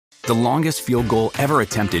The longest field goal ever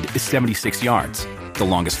attempted is 76 yards. The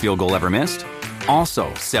longest field goal ever missed?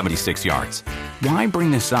 Also 76 yards. Why bring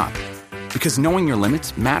this up? Because knowing your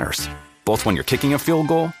limits matters, both when you're kicking a field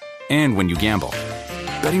goal and when you gamble.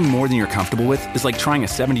 Betting more than you're comfortable with is like trying a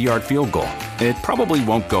 70-yard field goal. It probably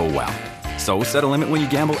won't go well. So set a limit when you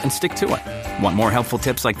gamble and stick to it. Want more helpful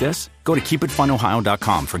tips like this? Go to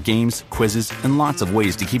keepitfunohio.com for games, quizzes, and lots of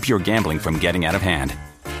ways to keep your gambling from getting out of hand.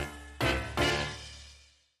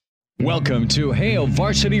 Welcome to Hail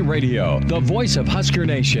Varsity Radio, the voice of Husker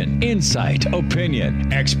Nation. Insight,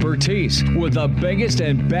 opinion, expertise, with the biggest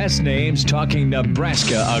and best names talking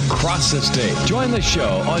Nebraska across the state. Join the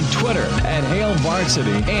show on Twitter at Hail Varsity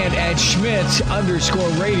and at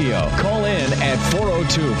Schmitz_radio. Call in at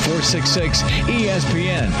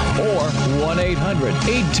 402-466-ESPN or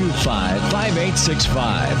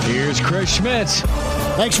 1-800-825-5865. Here's Chris Schmitz.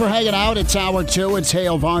 Thanks for hanging out. It's Hour 2. It's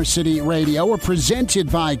Hail Varsity Radio. We're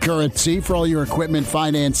presented by Currency for all your equipment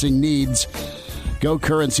financing needs. Go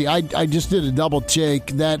Currency. I just did a double check.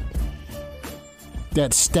 That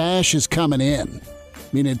stash is coming in. I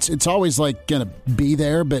mean, it's always like going to be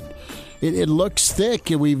there, but it looks thick.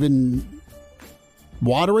 We've been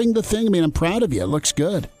watering the thing. I mean, I'm proud of you. It looks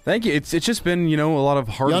good. Thank you. It's just been, a lot of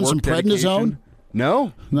hard work. You on some prednisone?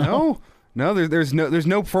 No. No, there's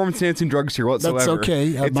no performance-enhancing drugs here whatsoever. That's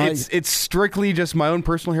okay. It's strictly just my own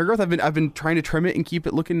personal hair growth. I've been trying to trim it and keep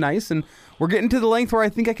it looking nice, and we're getting to the length where I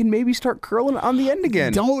think I can maybe start curling on the end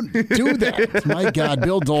again. Don't do that. My God,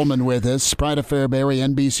 Bill Dolman with us, Pride of Fairbury,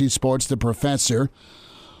 NBC Sports, the professor,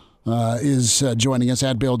 is joining us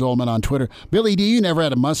at Bill Dolman on Twitter. Billy D, you never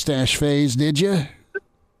had a mustache phase, did you?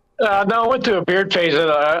 No, I went through a beard phase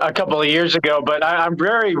a couple of years ago, but I'm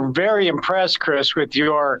very, very impressed, Chris, with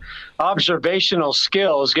your observational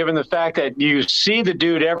skills, given the fact that you see the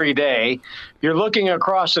dude every day. You're looking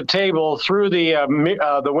across the table through the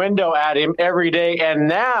window at him every day, and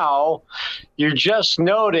now you're just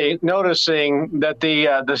noticing that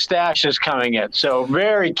the stash is coming in. So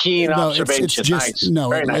very keen observation. It's just,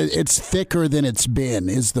 nice. Nice. It's thicker than it's been.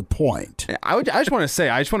 Is the point? I just want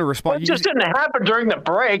to respond. Well, it just didn't happen during the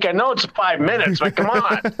break. I know it's 5 minutes, but come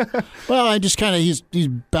on. Well, I just kind of he's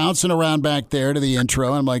bouncing around back there to the intro.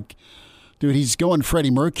 And I'm like, dude, he's going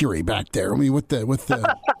Freddie Mercury back there. I mean, with the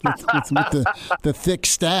thick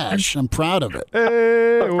stash. I'm proud of it.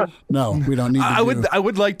 No, we don't need. I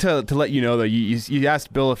would like to let you know though. You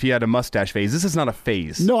asked Bill if he had a mustache phase. This is not a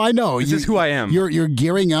phase. No, I know. This is who I am. You're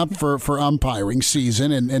gearing up for umpiring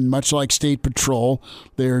season, and much like State Patrol,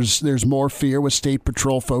 there's more fear with State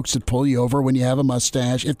Patrol folks that pull you over when you have a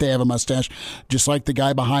mustache. If they have a mustache, just like the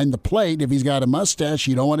guy behind the plate, if he's got a mustache,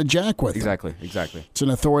 you don't want to jack with him. Exactly. It's an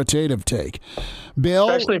authoritative take. Bill,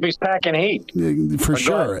 especially if he's packing heat, for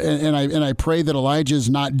sure. And I pray that Elijah's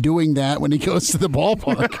not doing that when he goes to the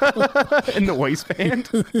ballpark in the waistband.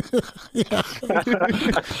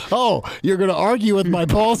 Oh, you're going to argue with my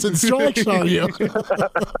balls and strikes, are you?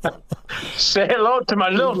 Say hello to my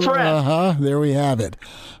little friend. There we have it.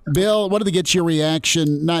 Bill, wanted to get your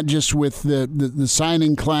reaction, not just with the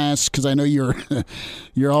signing class, because I know you're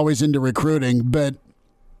always into recruiting, but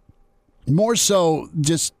more so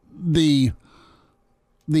just the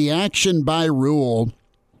action by Rhule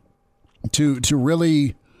to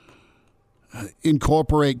really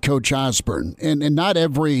incorporate Coach Osborne. And not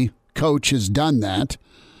every coach has done that.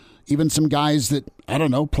 Even some guys that, I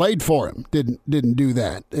don't know, played for him didn't do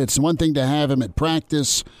that. It's one thing to have him at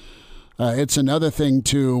practice. It's another thing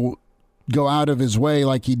to go out of his way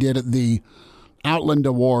like he did at the Outland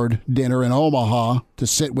Award dinner in Omaha to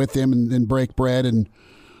sit with him and break bread. And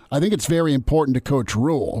I think it's very important to Coach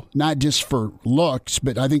Rhule, not just for looks,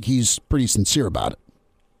 but I think he's pretty sincere about it.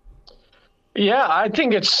 Yeah, I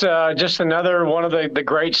think it's just another one of the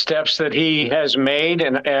great steps that he has made.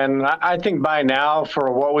 And I think by now,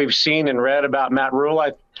 for what we've seen and read about Matt Rhule,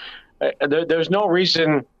 there's no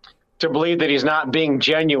reason to believe that he's not being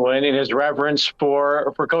genuine in his reverence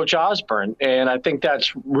for Coach Osborne. And I think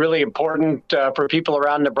that's really important for people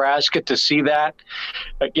around Nebraska to see that.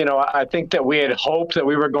 I think that we had hoped that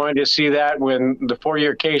we were going to see that when the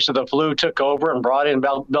 4-year case of the flu took over and brought in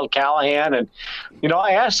Bill Callahan. And,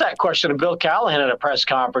 I asked that question of Bill Callahan at a press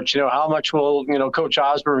conference, how much will, Coach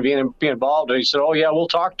Osborne be involved? And he said, oh, yeah, we'll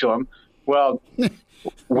talk to him. Well,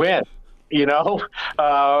 when?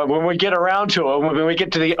 When we get around to it, when we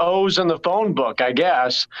get to the O's in the phone book, I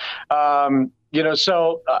guess. But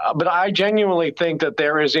I genuinely think that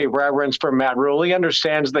there is a reverence for Matt Rhule. He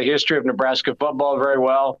understands the history of Nebraska football very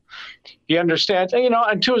well. He understands,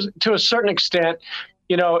 and to a certain extent,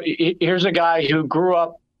 here's a guy who grew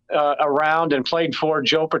up around and played for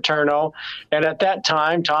Joe Paterno. And at that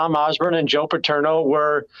time, Tom Osborne and Joe Paterno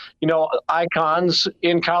were, icons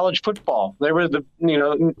in college football. They were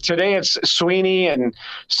today it's Sweeney and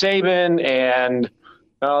Saban, and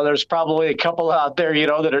there's probably a couple out there,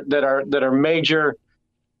 that are major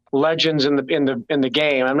legends in the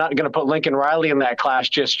game. I'm not going to put Lincoln Riley in that class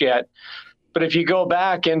just yet. But if you go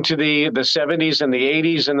back into the 70s and the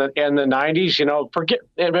 80s and the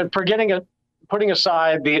 90s, putting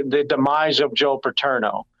aside the demise of Joe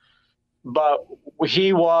Paterno, but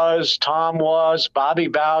Tom was, Bobby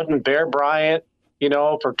Bowden, Bear Bryant,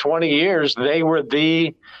 for 20 years, they were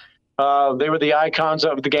the icons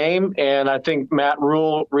of the game. And I think Matt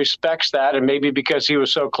Rule respects that. And maybe because he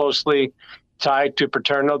was so closely tied to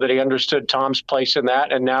Paterno that he understood Tom's place in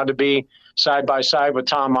that. And now to be side by side with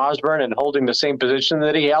Tom Osborne and holding the same position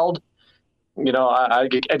that he held,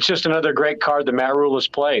 it's just another great card that Matt Rule has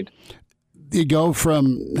played. You go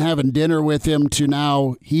from having dinner with him to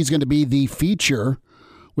now he's going to be the feature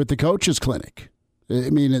with the coaches clinic.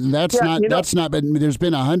 I mean, that's not been, there's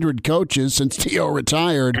been 100 coaches since T.O.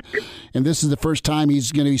 retired, and this is the first time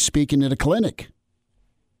he's going to be speaking at a clinic.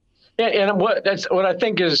 Yeah, and what I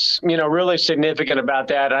think is, really significant about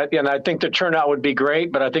that, and I think the turnout would be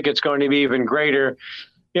great, but I think it's going to be even greater.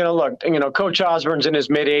 Coach Osborne's in his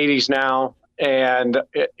mid-80s now, and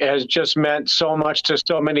it has just meant so much to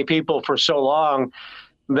so many people for so long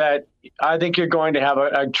that I think you're going to have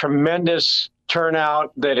a tremendous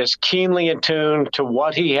turnout that is keenly attuned to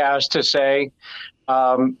what he has to say.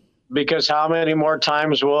 Because how many more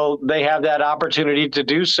times will they have that opportunity to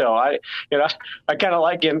do so? I kind of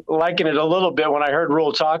liken it a little bit when I heard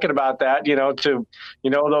Rule talking about that, to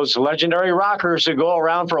those legendary rockers who go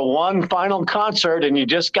around for one final concert and you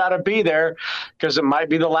just got to be there because it might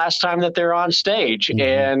be the last time that they're on stage.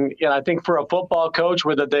 Mm-hmm. And I think for a football coach,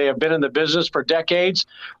 whether they have been in the business for decades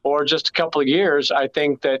or just a couple of years, I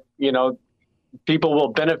think that, people will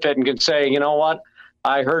benefit and can say, you know what?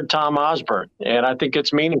 I heard Tom Osborne, and I think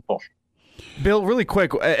it's meaningful. Bill, really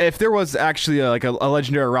quick, if there was actually a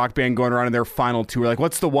legendary rock band going around in their final tour,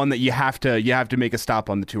 what's the one that you have to make a stop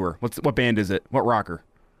on the tour? What band is it? What rocker?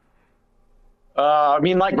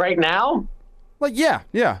 Right now? Yeah.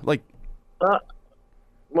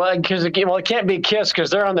 Because it can't be Kiss because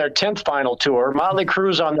they're on their 10th final tour. Motley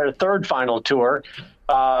Crue's on their 3rd final tour.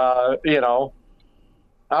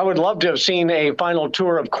 I would love to have seen a final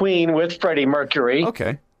tour of Queen with Freddie Mercury.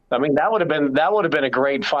 Okay. I mean, that would have been a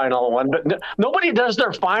great final one, but nobody does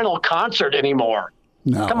their final concert anymore.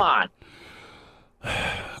 No. Come on.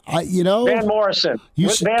 Van Morrison.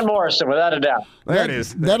 Van Morrison, without a doubt. There it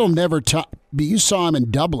is. That'll never top. But you saw him in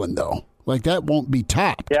Dublin, though. That won't be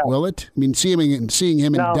topped, will it? I mean, seeing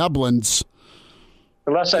him in Dublin's.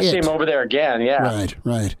 Unless I see him over there again, yeah.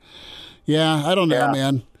 Right. Yeah, I don't know,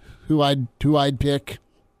 man. Who I'd pick.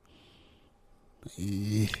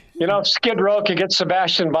 Skid Row could get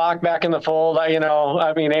Sebastian Bach back in the fold.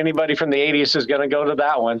 Anybody from the 80s is going to go to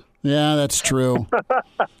that one. Yeah, that's true.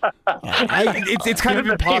 It's kind of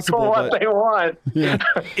impossible. What they want. Yeah.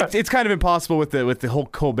 It's kind of impossible with the whole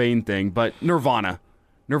Cobain thing. But Nirvana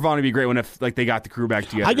would be great if they got the crew back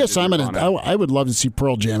together. I guess I would love to see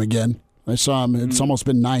Pearl Jam again. I saw them. It's almost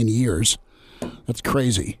been 9 years. That's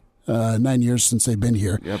crazy. 9 years since they've been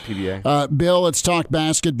here. Yeah, PBA. Bill, let's talk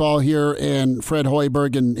basketball here. And Fred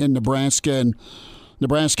Hoiberg in Nebraska. And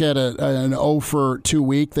Nebraska had an 0-for-2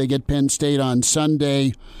 week. They get Penn State on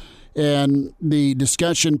Sunday. And the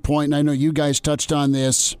discussion point, and I know you guys touched on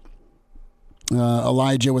this,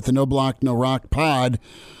 Elijah, with the No Block, No Rock pod,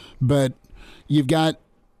 but you've got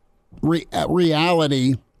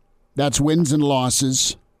reality. That's wins and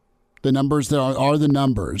losses. The numbers that are the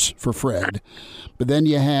numbers for Fred. But then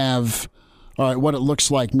you have, all right, what it looks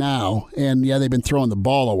like now. And, they've been throwing the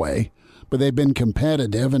ball away, but they've been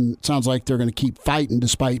competitive, and it sounds like they're going to keep fighting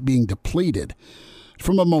despite being depleted.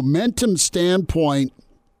 From a momentum standpoint,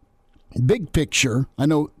 big picture, I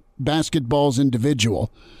know basketball's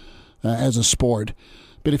individual as a sport,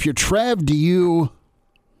 but if you're Trev, do you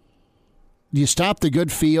stop the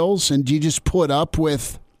good feels and do you just put up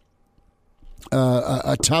with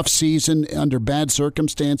a tough season under bad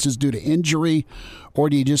circumstances due to injury, or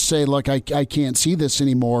do you just say, look, I can't see this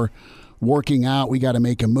anymore working out, we got to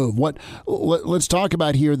make a move? Let's talk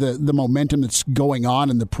about here the momentum that's going on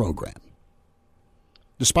in the program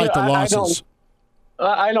despite the losses.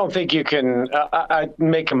 I don't think you can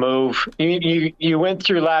make a move. You went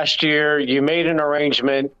through last year, you made an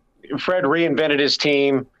arrangement, Fred reinvented his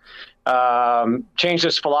team, changed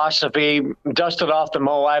his philosophy, dusted off the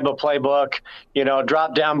Mo Iba playbook,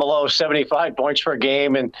 dropped down below 75 points per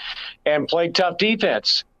game and played tough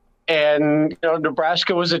defense. And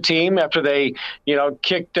Nebraska was a team after they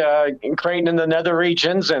kicked Creighton in the nether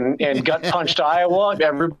regions and gut punched Iowa.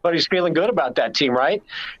 Everybody's feeling good about that team, right?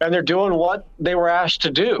 And they're doing what they were asked to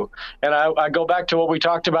do. And I go back to what we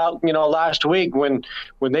talked about last week when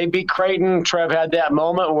they beat Creighton. Trev had that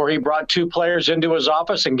moment where he brought 2 players into his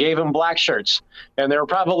office and gave them black shirts, and there were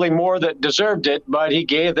probably more that deserved it, but he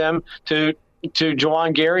gave them to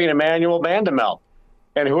Juwan Gary and Emmanuel Bandamel,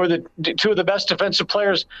 and who are the 2 of the best defensive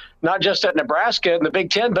players, not just at Nebraska in the Big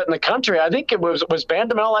Ten, but in the country. I think it was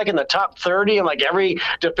Bandamel like in the top 30 and like every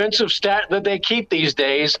defensive stat that they keep these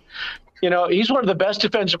days. He's one of the best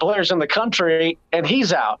defensive players in the country, and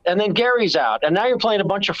he's out. And then Gary's out. And now you're playing a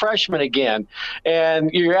bunch of freshmen again.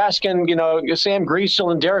 And you're asking, Sam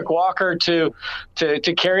Griesel and Derek Walker to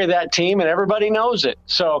carry that team, and everybody knows it.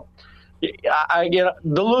 So the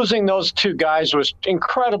losing those 2 guys was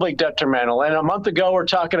incredibly detrimental. And a month ago, we're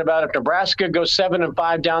talking about if Nebraska goes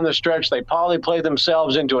 7-5 down the stretch, they probably play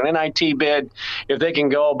themselves into an NIT bid if they can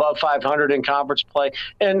go above 500 in conference play.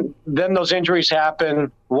 And then those injuries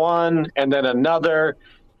happen, one and then another.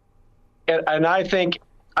 And I think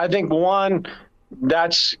one,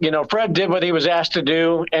 that's, Fred did what he was asked to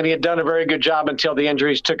do, and he had done a very good job until the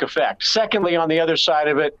injuries took effect. Secondly, on the other side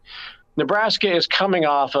of it, Nebraska is coming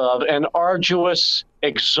off of an arduous,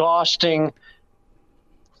 exhausting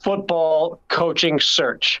football coaching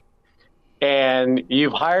search. And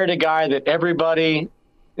you've hired a guy that everybody,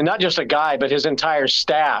 not just a guy, but his entire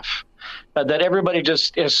staff, that everybody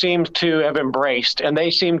just seems to have embraced, and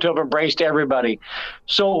they seem to have embraced everybody.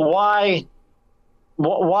 So why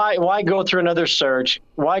go through another search?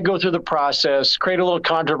 Why go through the process, create a little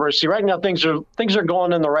controversy? Right now, things are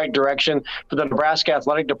going in the right direction for the Nebraska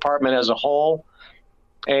athletic department as a whole.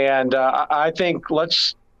 And I think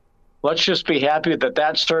let's just be happy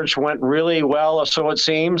that search went really well, so it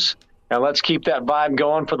seems. And let's keep that vibe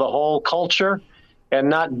going for the whole culture and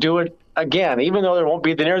not do it again, even though there won't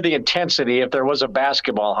be near the intensity if there was a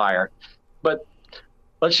basketball hire. But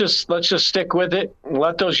let's just stick with it and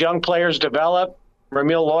let those young players develop.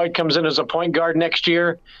 Ramil Lloyd comes in as a point guard next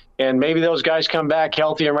year, and maybe those guys come back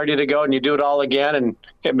healthy and ready to go, and you do it all again,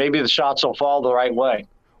 and maybe the shots will fall the right way.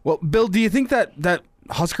 Well, Bill, do you think that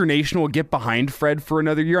Husker Nation will get behind Fred for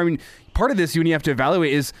another year? I mean, part of this you have to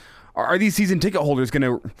evaluate is, are these season ticket holders going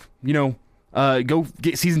to, go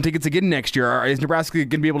get season tickets again next year? Is Nebraska going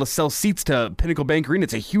to be able to sell seats to Pinnacle Bank Arena?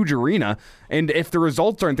 It's a huge arena. And if the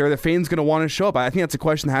results aren't there, the fans going to want to show up. I think that's a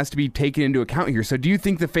question that has to be taken into account here. So do you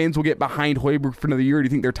think the fans will get behind Hoiberg for another year, or do you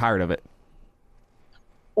think they're tired of it?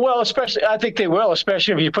 Well, I think they will,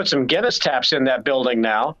 especially if you put some Guinness taps in that building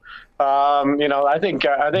now. I think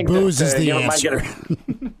booze is the answer.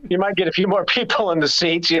 You might get a few more people in the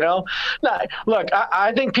seats, Now, look,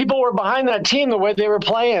 I think people were behind that team the way they were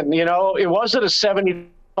playing. It wasn't a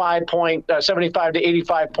 75 to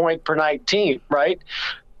 85 point per night team, right?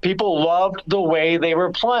 People loved the way they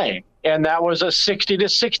were playing, and that was a 60 to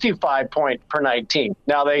 65 point per night team.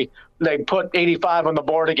 Now they put 85 on the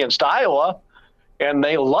board against Iowa, and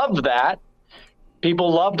they loved that.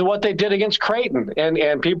 People loved what they did against Creighton,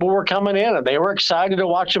 and people were coming in, and they were excited to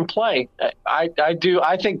watch them play. I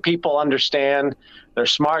think people understand. They're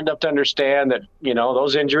smart enough to understand that,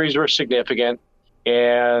 those injuries were significant.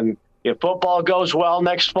 And if football goes well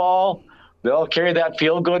next fall, they'll carry that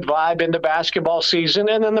feel-good vibe into basketball season,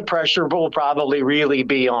 and then the pressure will probably really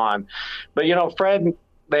be on. But, Fred,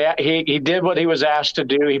 he did what he was asked to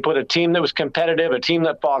do. He put a team that was competitive, a team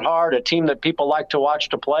that fought hard, a team that people liked to watch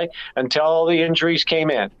to play until all the injuries came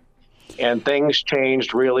in. And things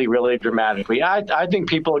changed really, really dramatically. I think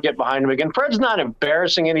people will get behind him again. Fred's not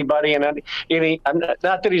embarrassing anybody, and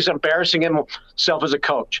not that he's embarrassing himself as a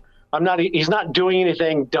coach. He's not doing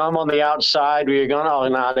anything dumb on the outside where you're going, oh,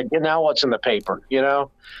 now what's in the paper,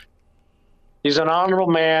 He's an honorable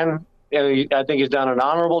man. And I think he's done an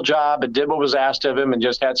honorable job and did what was asked of him, and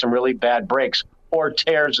just had some really bad breaks or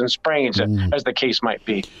tears and sprains, as the case might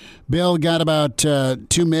be. Bill, got about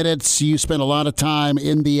 2 minutes. You spent a lot of time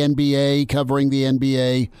in the NBA, covering the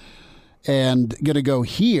NBA, and going to go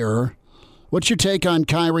here. What's your take on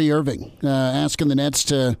Kyrie Irving? Asking the Nets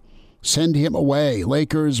to send him away.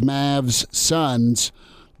 Lakers, Mavs, Suns.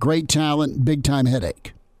 Great talent, big-time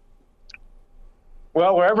headache.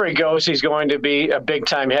 Well, wherever he goes, he's going to be a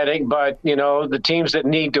big-time headache. But, the teams that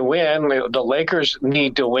need to win, the Lakers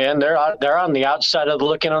need to win. They're on the outside of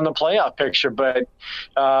looking on the playoff picture. But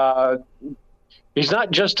he's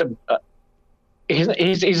not just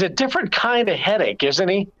he's a different kind of headache, isn't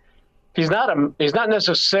he? He's not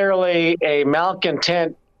necessarily a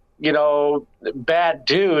malcontent, bad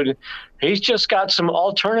dude. He's just got some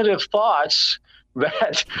alternative thoughts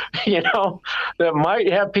that, that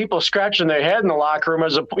might have people scratching their head in the locker room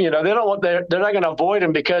they're not going to avoid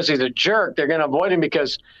him because he's a jerk. They're going to avoid him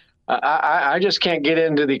because I just can't get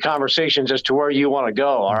into the conversations as to where you want to go.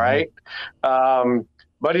 All right.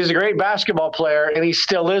 But he's a great basketball player, and he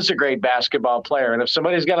still is a great basketball player. And if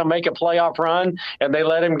somebody's going to make a playoff run and they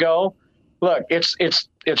let him go, look, it's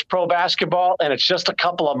pro basketball, and it's just a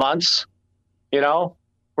couple of months.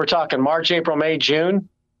 We're talking March, April, May, June.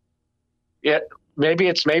 Maybe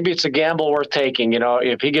it's a gamble worth taking.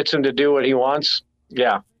 If he gets him to do what he wants,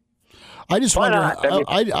 yeah. I just wonder.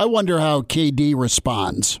 I wonder how KD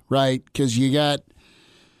responds, right? Because you got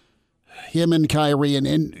him and Kyrie,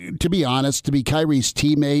 and to be honest, to be Kyrie's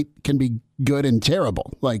teammate can be good and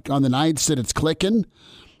terrible. Like on the nights that it's clicking,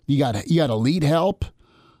 you got elite help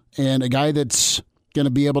and a guy that's going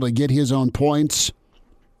to be able to get his own points,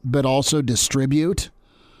 but also distribute.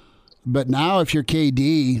 But now, if you're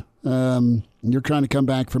KD, you're trying to come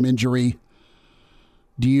back from injury.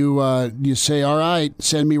 Do you say, all right,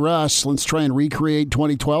 send me Russ, let's try and recreate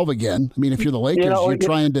 2012 again? I mean, if you're the Lakers, you're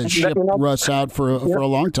trying to ship Russ out for a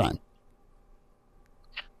long time.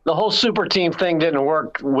 The whole super team thing didn't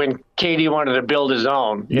work when KD wanted to build his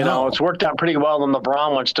own. It's worked out pretty well when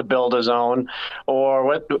LeBron wants to build his own, or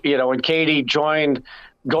when KD joined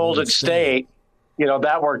Golden State.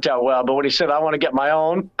 That worked out well. But when he said, I want to get my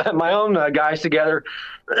own guys together,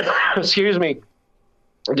 excuse me,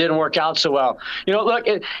 it didn't work out so well. Look,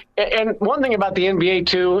 and one thing about the NBA,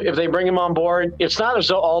 too, if they bring him on board, it's not as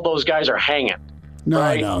though all those guys are hanging. No,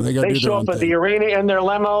 right? no, they show up at the arena in their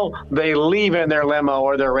limo, they leave in their limo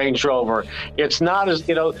or their Range Rover. It's not as,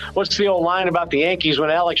 what's the old line about the Yankees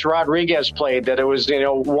when Alex Rodriguez played, that it was,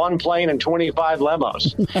 one plane and 25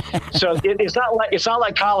 limos. So it's not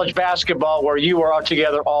like college basketball where you are all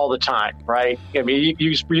together all the time, right? I mean,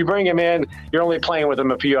 you bring him in, you're only playing with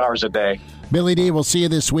him a few hours a day. Billy D, we'll see you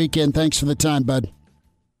this weekend. Thanks for the time, bud.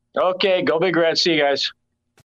 Okay, go Big Red. See you guys.